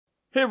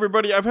Hey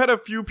everybody, I've had a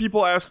few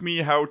people ask me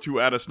how to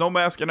add a snow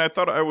mask, and I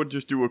thought I would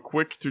just do a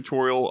quick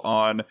tutorial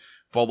on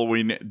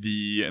following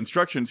the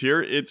instructions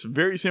here. It's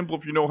very simple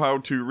if you know how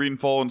to read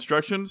and follow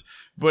instructions,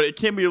 but it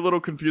can be a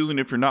little confusing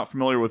if you're not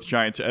familiar with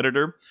Giants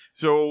Editor,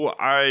 so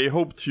I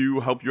hope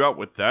to help you out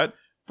with that.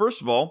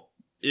 First of all,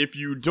 if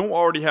you don't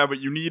already have it,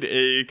 you need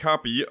a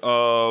copy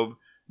of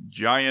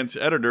Giants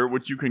Editor,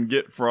 which you can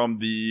get from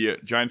the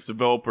Giants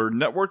Developer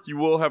Network. You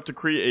will have to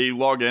create a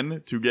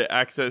login to get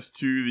access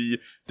to the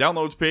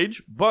downloads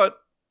page, but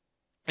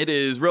it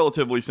is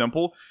relatively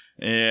simple.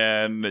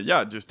 And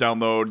yeah, just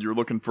download. You're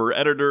looking for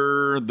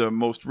Editor. The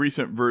most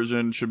recent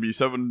version should be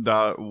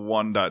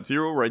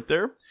 7.1.0 right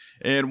there.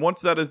 And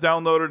once that is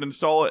downloaded,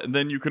 install it, and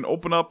then you can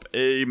open up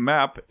a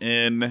map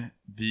in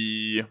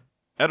the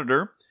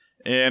editor.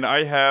 And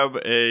I have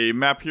a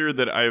map here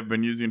that I've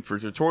been using for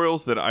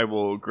tutorials that I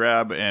will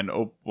grab and,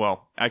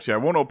 well, actually I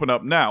won't open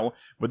up now,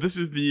 but this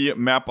is the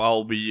map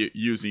I'll be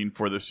using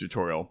for this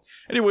tutorial.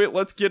 Anyway,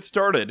 let's get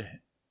started.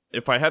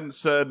 If I hadn't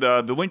said,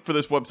 the link for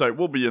this website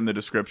will be in the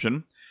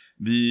description.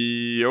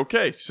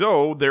 Okay,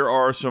 so there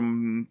are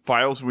some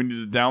files we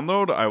need to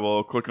download. I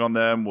will click on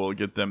them, we'll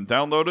get them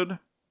downloaded.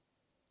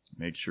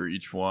 Make sure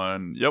each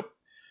one, yep.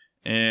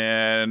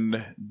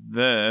 And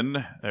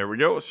then, there we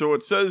go. So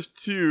it says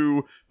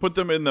to put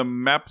them in the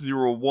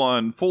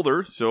map01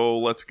 folder. So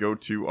let's go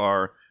to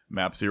our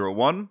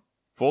map01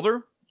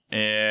 folder.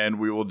 And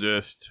we will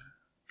just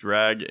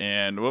drag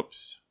and,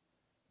 whoops.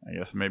 I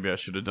guess maybe I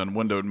should have done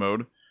windowed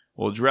mode.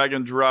 We'll drag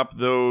and drop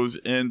those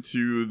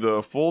into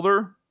the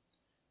folder.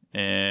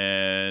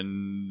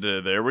 And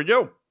there we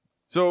go.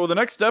 So the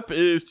next step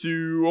is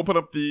to open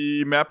up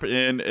the map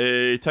in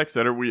a text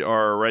editor. We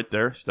are right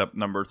there, step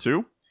number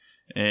 2.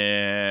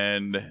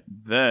 And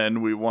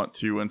then we want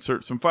to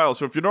insert some files.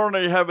 So if you don't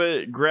already have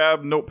it,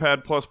 grab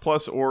Notepad++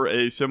 or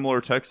a similar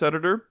text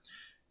editor.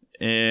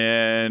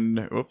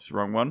 And, oops,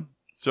 wrong one.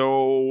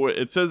 So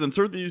it says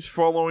insert these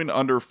following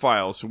under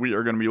files. So we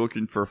are going to be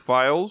looking for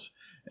files.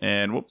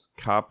 And, whoops,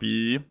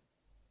 copy.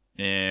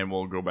 And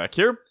we'll go back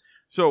here.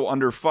 So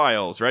under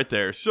files, right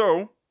there.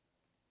 So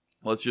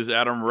let's just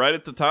add them right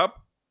at the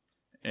top.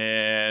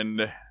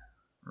 And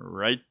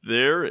right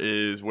there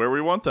is where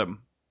we want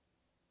them.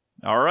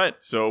 Alright,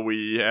 so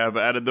we have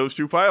added those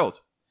 2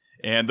 files.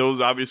 And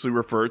those obviously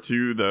refer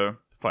to the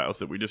files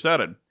that we just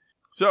added.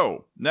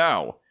 So,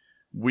 now,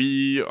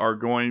 we are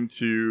going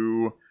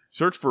to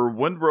search for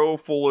windrow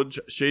foliage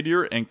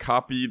shadier and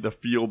copy the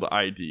field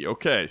ID.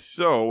 Okay,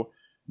 so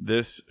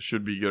this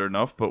should be good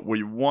enough, but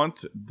we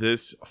want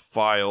this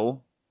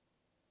file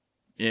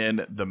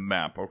in the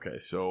map. Okay,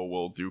 so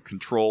we'll do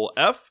Control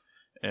F,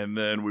 and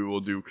then we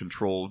will do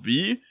Control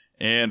V,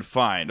 and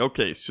find.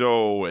 Okay,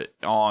 so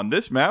on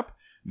this map,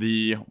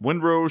 the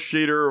windrow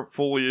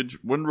foliage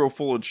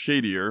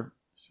shadier.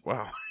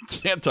 Wow, I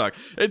can't talk.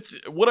 It's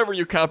whatever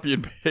you copy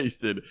and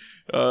pasted.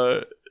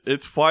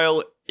 It's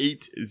file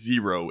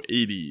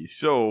 8080.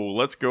 So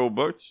let's go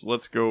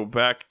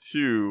back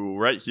to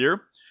right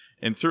here.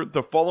 Insert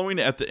the following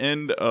at the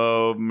end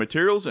of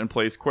materials and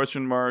place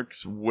question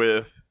marks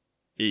with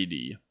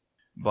 80.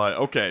 But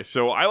okay,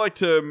 so I like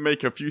to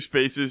make a few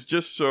spaces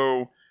just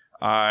so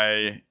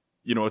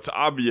it's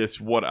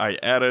obvious what I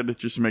added,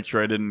 just to make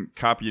sure I didn't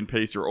copy and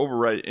paste or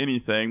overwrite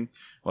anything.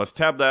 Let's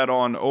tab that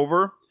on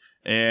over.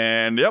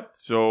 And yep,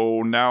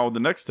 so now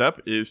the next step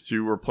is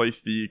to replace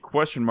the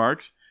question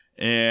marks.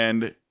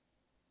 And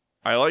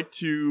I like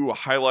to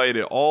highlight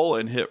it all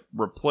and hit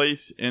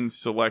replace in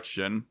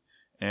selection.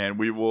 And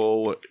we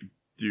will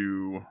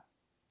do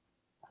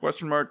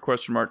question mark,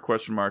 question mark,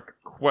 question mark,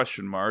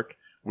 question mark.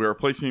 We're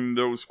replacing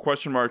those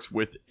question marks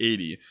with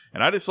 80.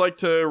 And I just like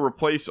to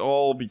replace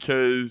all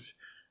because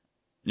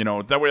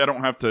that way I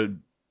don't have to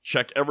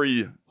check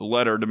every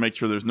letter to make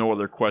sure there's no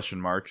other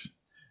question marks.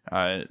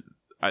 It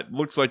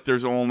looks like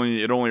it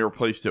only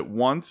replaced it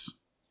once.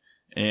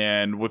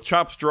 And with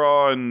Chop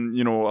Straw and,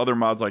 other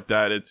mods like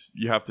that,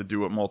 you have to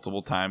do it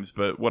multiple times,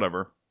 but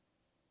whatever.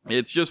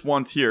 It's just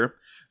once here.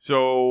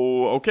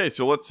 So, okay,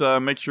 so let's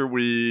make sure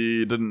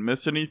we didn't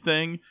miss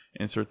anything.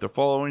 Insert the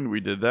following.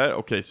 We did that.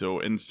 Okay, so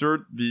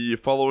insert the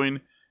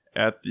following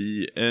at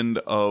the end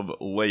of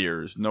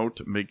layers.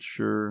 Note, make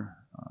sure...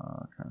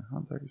 kind of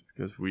context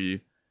because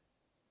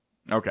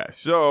okay,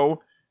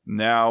 so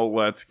now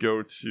let's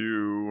go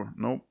to,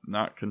 nope,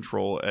 not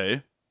Control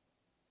A.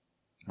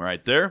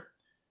 Right there.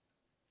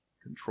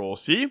 Control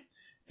C.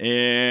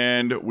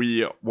 And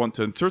we want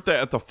to insert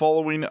that at the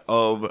following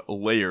of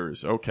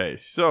layers. Okay,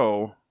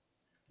 so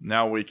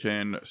now we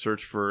can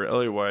search for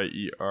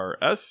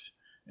LAYERS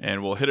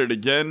and we'll hit it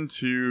again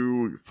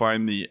to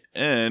find the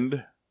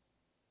end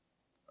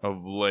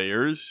of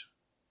layers.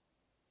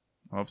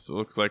 Oops, it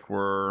looks like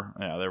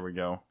yeah, there we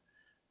go.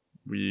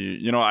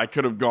 I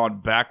could have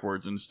gone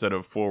backwards instead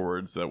of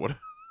forwards. That would have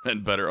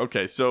been better.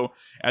 Okay, so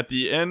at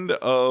the end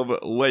of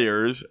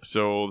layers,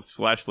 so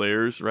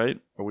 /layers,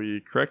 right? Are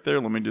we correct there?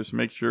 Let me just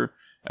make sure.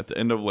 At the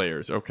end of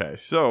layers. Okay,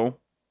 so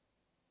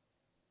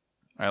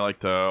I like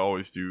to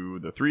always do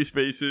the 3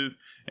 spaces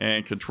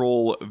and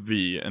Control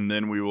V, and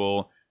then we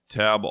will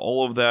tab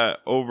all of that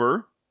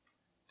over.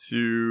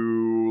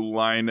 to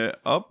line it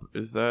up.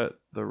 Is that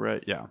the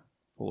right? Yeah.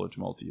 Foliage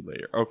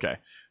multi-layer. Okay.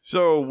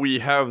 So we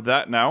have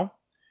that now.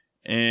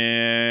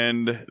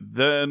 And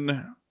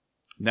then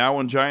now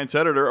in Giants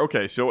Editor.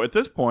 Okay. So at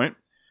this point,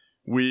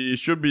 we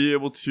should be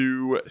able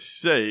to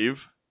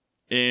save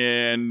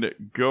and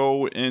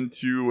go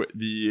into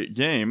the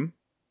game,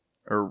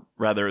 or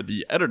rather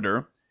the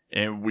editor,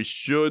 and we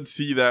should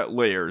see that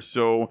layer.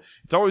 So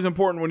it's always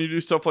important when you do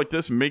stuff like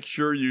this, make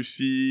sure you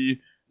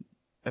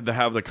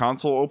have the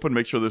console open,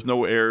 make sure there's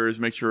no errors,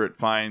 make sure it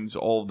finds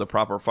all of the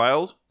proper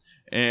files.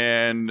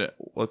 And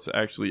let's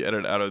actually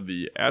edit out of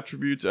the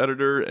attributes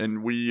editor,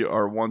 and we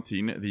are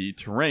wanting the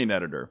terrain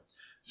editor.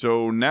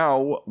 So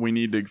now we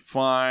need to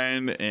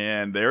find,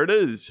 and there it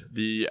is,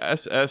 the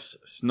SS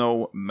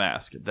Snow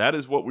Mask. That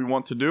is what we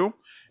want to do.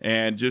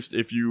 And just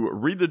if you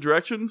read the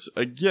directions,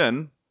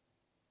 again,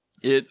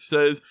 it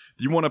says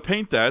you want to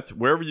paint that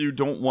wherever you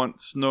don't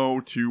want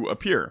snow to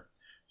appear.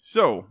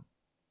 So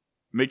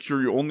make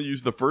sure you only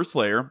use the first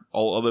layer.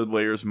 All other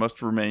layers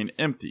must remain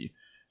empty.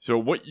 So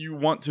what you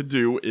want to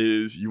do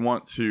is you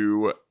want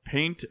to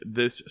paint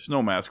this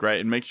snow mask,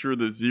 right? And make sure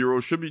the 0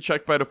 should be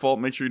checked by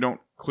default. Make sure you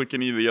don't click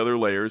any of the other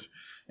layers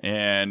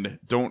and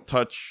don't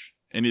touch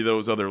any of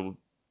those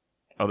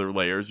other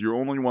layers. You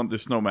only want the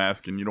snow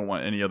mask and you don't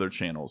want any other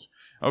channels.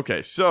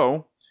 Okay,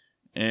 so,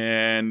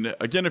 and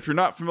again, if you're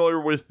not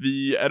familiar with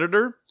the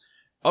editor,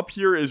 up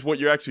here is what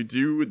you actually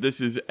do. This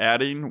is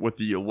adding with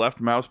the left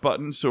mouse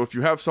button. So if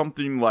you have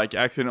something like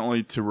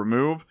accidentally to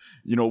remove,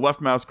 left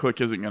mouse click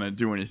isn't going to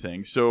do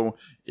anything. So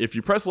if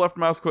you press left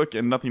mouse click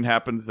and nothing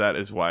happens, that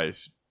is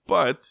wise.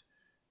 But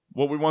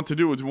what we want to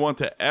do is we want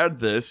to add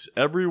this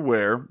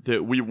everywhere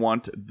that we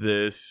want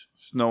this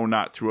snow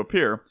not to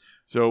appear.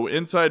 So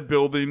inside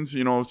buildings,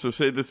 so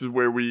say this is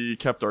where we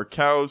kept our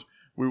cows.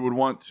 We would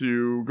want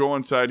to go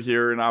inside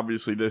here, and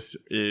obviously this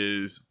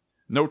is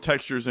no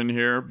textures in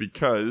here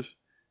because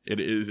it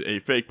is a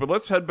fake. But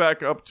let's head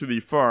back up to the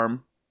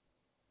farm.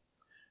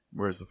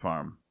 Where's the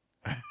farm?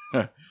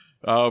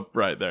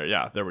 Right there.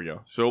 Yeah, there we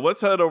go. So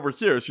let's head over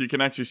here so you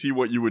can actually see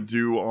what you would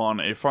do on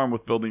a farm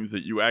with buildings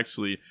that you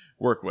actually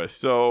work with.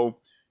 So,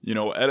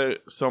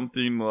 edit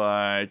something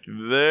like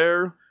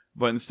there.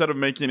 But instead of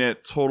making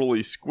it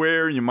totally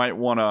square, you might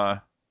want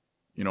to,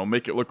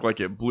 make it look like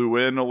it blew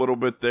in a little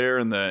bit there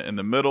in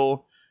the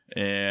middle.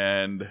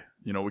 And,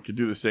 we could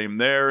do the same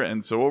there.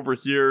 And so over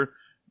here,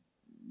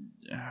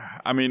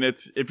 I mean,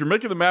 if you're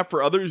making the map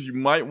for others, you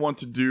might want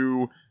to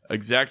do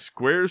exact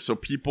squares so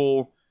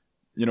people,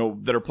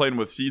 that are playing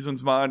with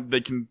Seasons mod,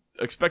 they can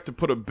expect to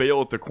put a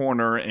bale at the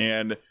corner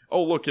and,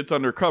 oh, look, it's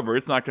undercover.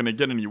 It's not going to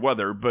get any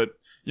weather. But,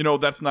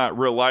 that's not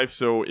real life.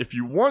 So if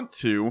you want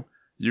to,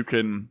 you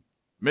can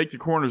make the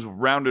corners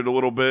rounded a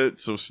little bit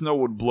so snow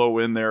would blow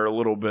in there a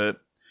little bit.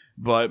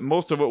 But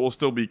most of it will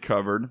still be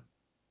covered.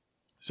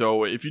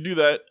 So if you do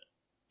that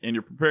and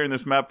you're preparing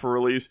this map for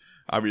release,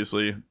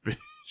 obviously be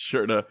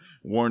sure to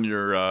warn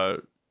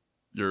your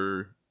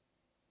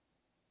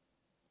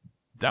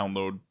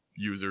download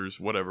users,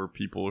 whatever,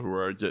 people who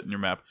are getting your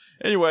map.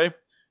 Anyway,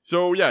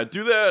 so yeah,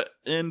 do that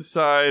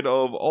inside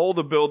of all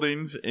the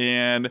buildings,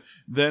 and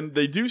then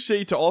they do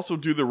say to also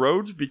do the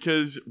roads,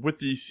 because with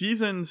the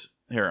seasons,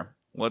 here,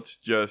 let's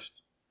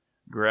just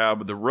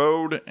grab the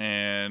road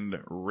and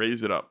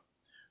raise it up.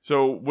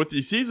 So with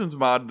the seasons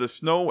mod, the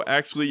snow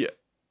actually,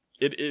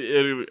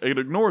 it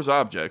ignores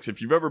objects.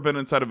 If you've ever been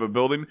inside of a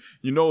building,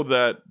 you know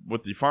that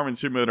with the Farming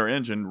Simulator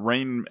engine,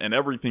 rain and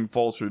everything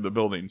falls through the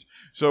buildings.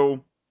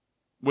 So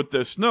with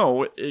the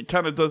snow, it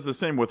kind of does the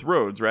same with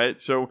roads,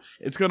 right? So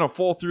it's going to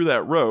fall through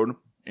that road,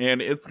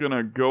 and it's going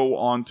to go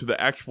onto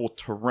the actual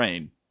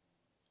terrain.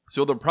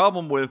 So the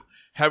problem with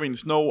having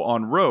snow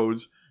on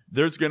roads,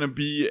 there's going to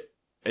be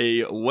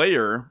a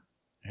layer.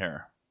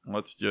 Here,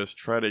 let's just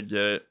try to get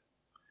it.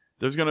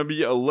 There's going to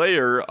be a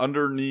layer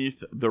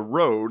underneath the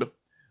road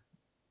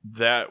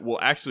that will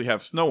actually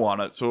have snow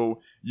on it,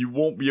 so you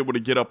won't be able to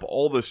get up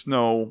all the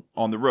snow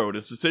on the road.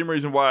 It's the same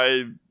reason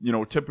why,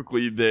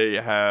 typically they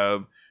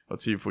have,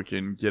 let's see if we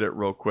can get it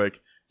real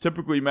quick.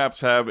 Typically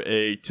maps have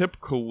a tip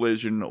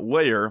collision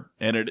layer,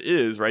 and it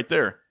is right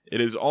there.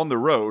 It is on the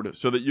road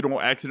so that you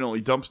don't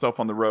accidentally dump stuff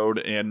on the road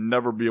and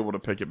never be able to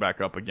pick it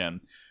back up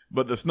again.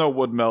 But the snow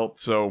would melt,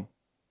 so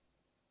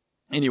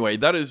anyway,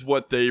 that is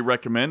what they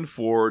recommend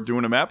for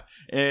doing a map.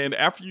 And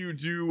after you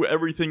do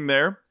everything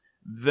there,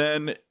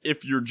 then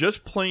if you're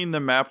just playing the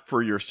map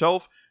for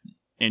yourself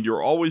and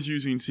you're always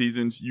using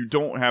seasons, you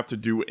don't have to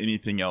do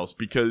anything else,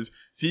 because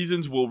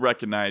seasons will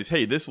recognize,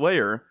 hey, this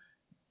layer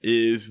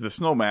is the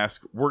snow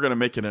mask, we're going to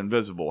make it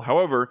invisible.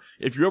 However,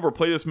 if you ever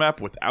play this map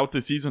without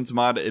the seasons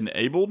mod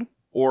enabled,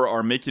 or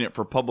are making it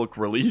for public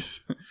release,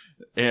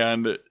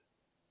 and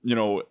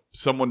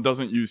someone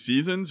doesn't use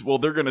seasons, well,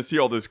 they're going to see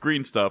all this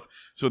green stuff.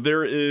 So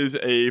there is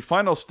a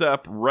final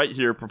step right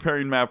here,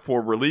 preparing map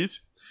for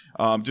release.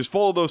 Just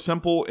follow those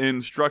simple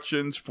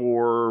instructions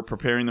for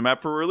preparing the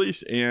map for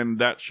release, and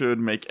that should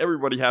make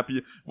everybody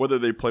happy, whether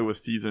they play with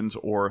seasons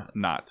or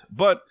not.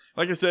 But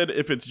like I said,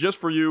 if it's just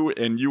for you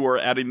and you are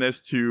adding this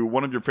to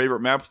one of your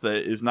favorite maps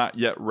that is not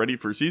yet ready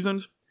for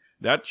seasons,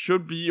 that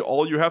should be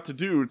all you have to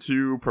do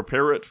to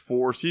prepare it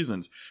for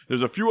seasons.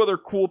 There's a few other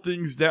cool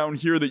things down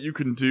here that you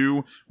can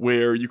do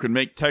where you can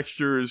make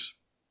textures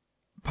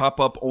pop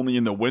up only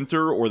in the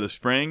winter or the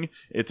spring.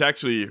 It's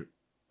actually,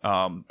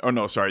 oh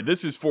no, sorry,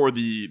 this is for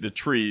the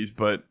trees,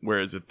 but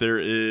where is it? There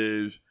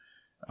is,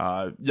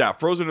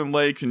 frozen in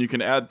lakes, and you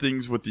can add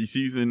things with the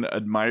season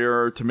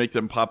admirer to make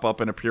them pop up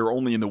and appear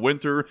only in the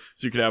winter.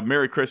 So you could have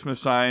Merry Christmas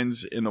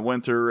signs in the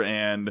winter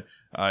and,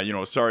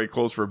 sorry,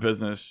 closed for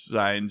business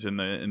signs in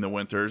the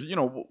winter.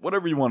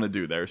 Whatever you want to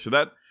do there. So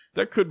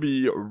that could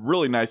be a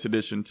really nice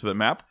addition to the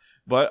map.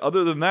 But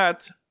other than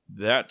that,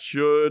 that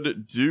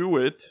should do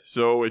it.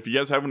 So if you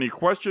guys have any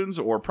questions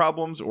or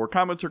problems or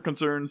comments or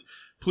concerns,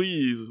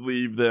 please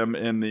leave them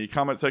in the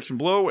comment section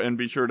below, and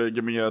be sure to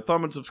give me a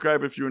thumb and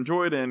subscribe if you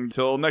enjoyed. And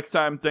until next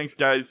time, thanks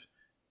guys.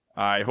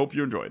 I hope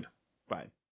you enjoyed. Bye.